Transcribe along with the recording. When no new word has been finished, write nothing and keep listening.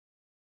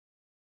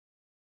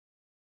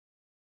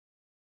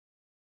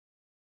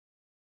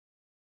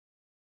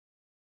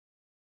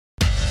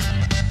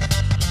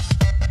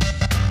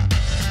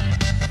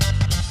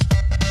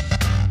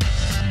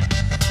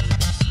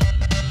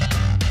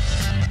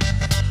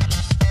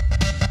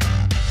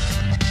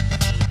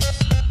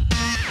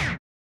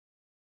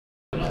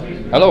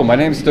Hello, my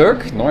name is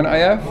Dirk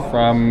Neuneyer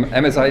from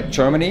MSI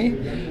Germany.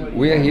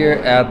 We are here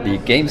at the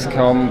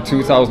Gamescom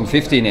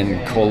 2015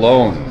 in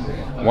Cologne,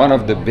 one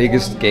of the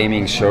biggest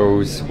gaming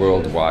shows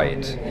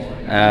worldwide.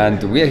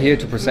 And we are here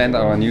to present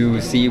our new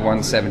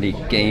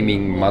Z170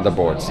 gaming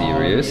motherboard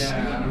series,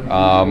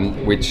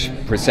 which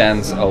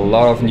presents a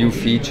lot of new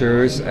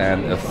features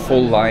and a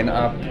full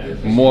lineup,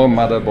 more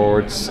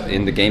motherboards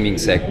in the gaming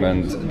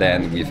segment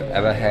than we've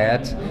ever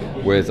had,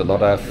 with a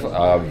lot of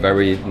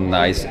very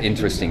nice,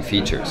 interesting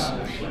features.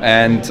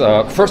 And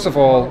first of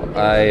all,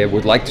 I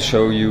would like to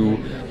show you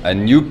a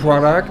new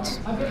product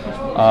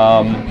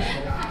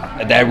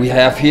that we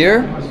have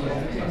here.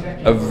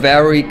 A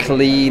very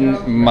clean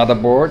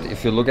motherboard,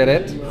 if you look at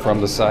it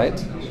from the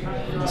side.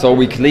 So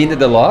we cleaned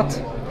it a lot,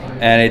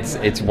 and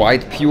it's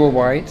white, pure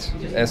white,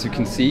 as you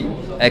can see.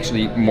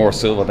 Actually, more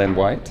silver than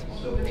white.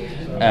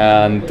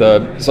 And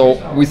so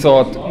we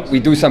thought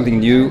we'd do something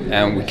new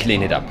and we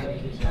clean it up.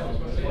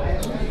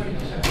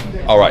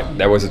 All right,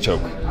 that was a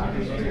joke.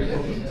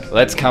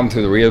 Let's come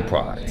to the real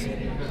product.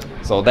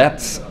 So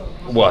that's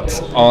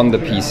what's on the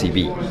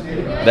PCB.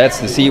 That's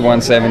the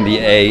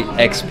Z170A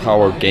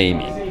XPower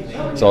Gaming.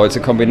 So it's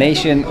a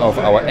combination of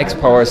our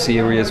XPower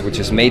series, which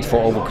is made for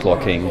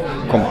overclocking,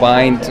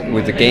 combined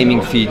with the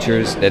gaming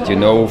features that you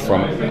know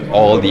from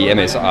all the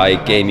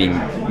MSI gaming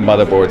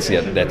motherboards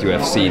that you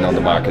have seen on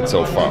the market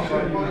so far.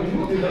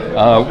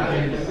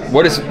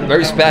 What is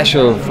very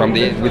special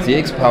with the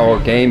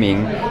XPower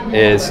Gaming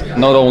is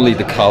not only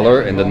the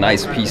color and the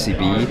nice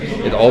PCB,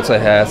 it also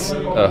has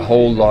a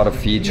whole lot of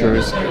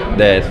features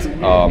that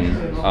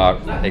are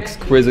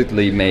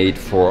exquisitely made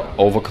for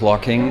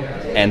overclocking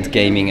and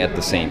gaming at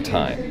the same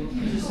time.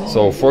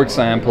 So for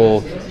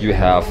example, you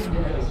have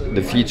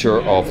the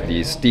feature of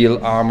the steel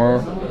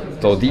armor.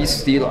 So these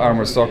steel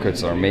armor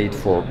sockets are made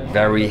for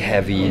very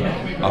heavy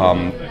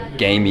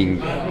gaming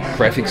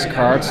graphics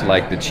cards,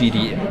 like the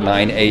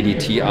GT980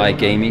 Ti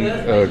gaming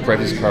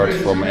graphics cards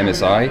from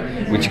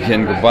MSI, which you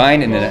can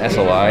combine in an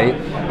SLI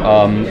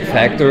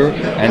factor,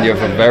 and you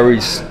have a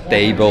very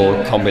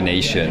stable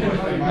combination.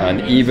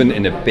 And even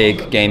in a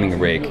big gaming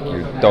rig,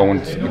 you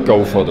don't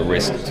go for the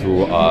risk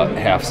to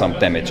have some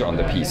damage on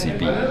the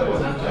PCB.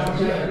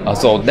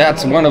 So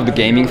that's one of the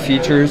gaming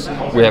features.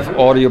 We have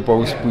Audio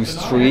Boost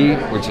 3,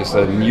 which is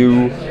a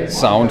new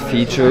sound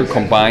feature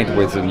combined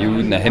with the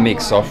new Nahimic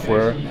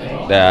software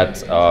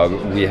that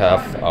we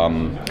have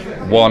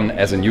won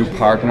as a new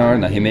partner,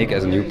 Nahimic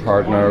as a new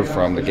partner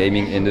from the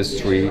gaming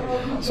industry.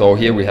 So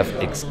here we have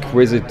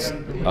exquisite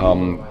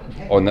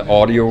on the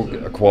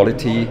audio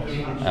quality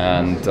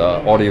and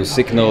audio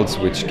signals,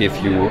 which give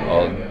you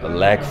a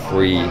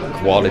lag-free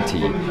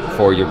quality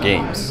for your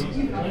games.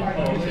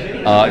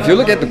 If you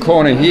look at the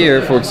corner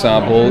here, for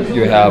example,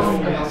 you have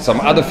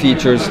some other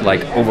features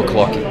like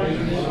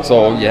overclocking.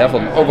 So you have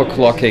an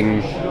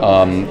overclocking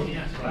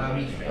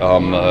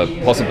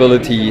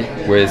possibility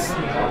with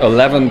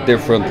 11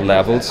 different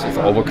levels of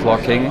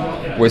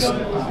overclocking with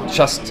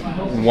just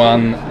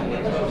one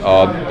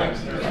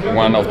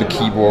of the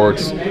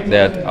keyboards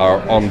that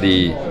are on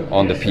the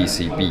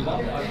PCB.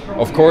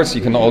 Of course,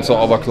 you can also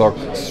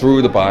overclock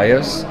through the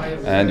BIOS,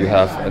 and you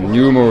have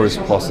numerous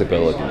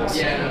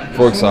possibilities.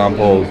 For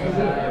example,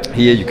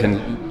 here you can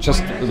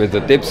just, with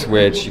the dip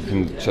switch, you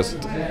can just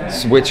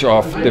switch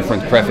off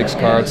different graphics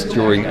cards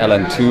during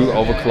LN2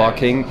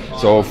 overclocking.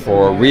 So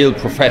for real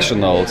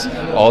professionals,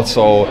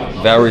 also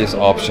various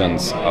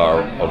options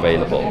are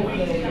available.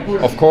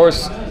 Of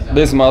course,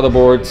 this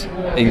motherboard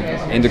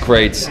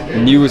integrates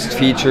newest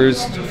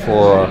features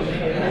for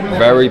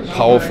very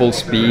powerful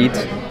speed,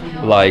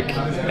 like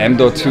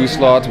M.2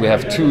 slot. We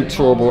have 2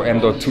 turbo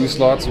M.2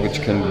 slots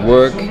which can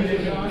work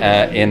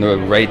in a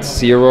RAID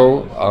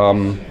 0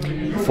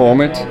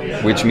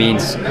 format, which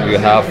means you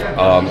have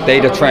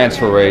data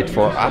transfer rate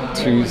for up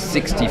to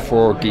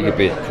 64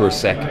 gigabit per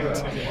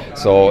second.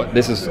 So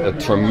this is a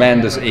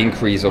tremendous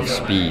increase of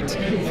speed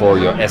for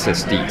your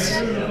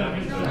SSDs.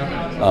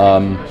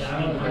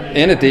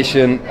 In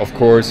addition, of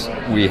course,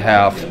 we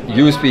have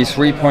USB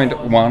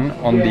 3.1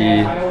 on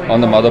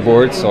the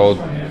motherboard, so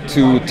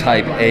 2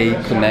 Type A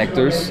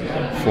connectors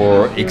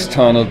for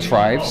external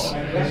drives,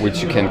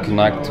 which you can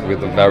connect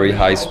with a very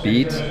high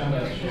speed,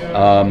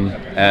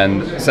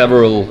 and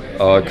several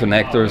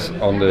connectors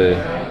on the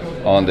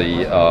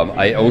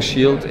I/O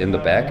shield in the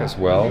back as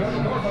well.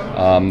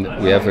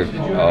 We have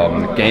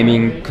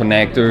gaming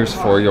connectors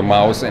for your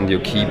mouse and your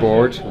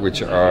keyboard,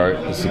 which are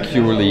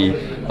securely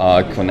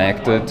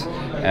connected,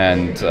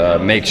 and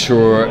make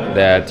sure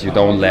that you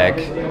don't lag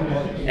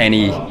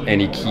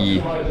any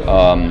key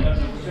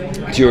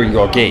during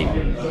your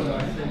game.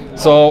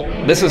 So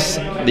this is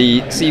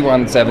the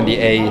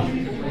Z170A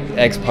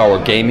XPower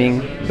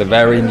Gaming, the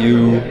very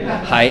new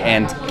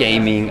high-end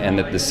gaming and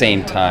at the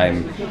same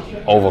time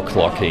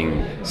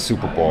overclocking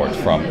superboard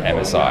from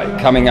MSI,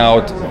 coming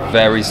out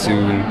very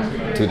soon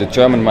to the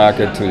German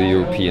market, to the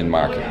European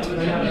market.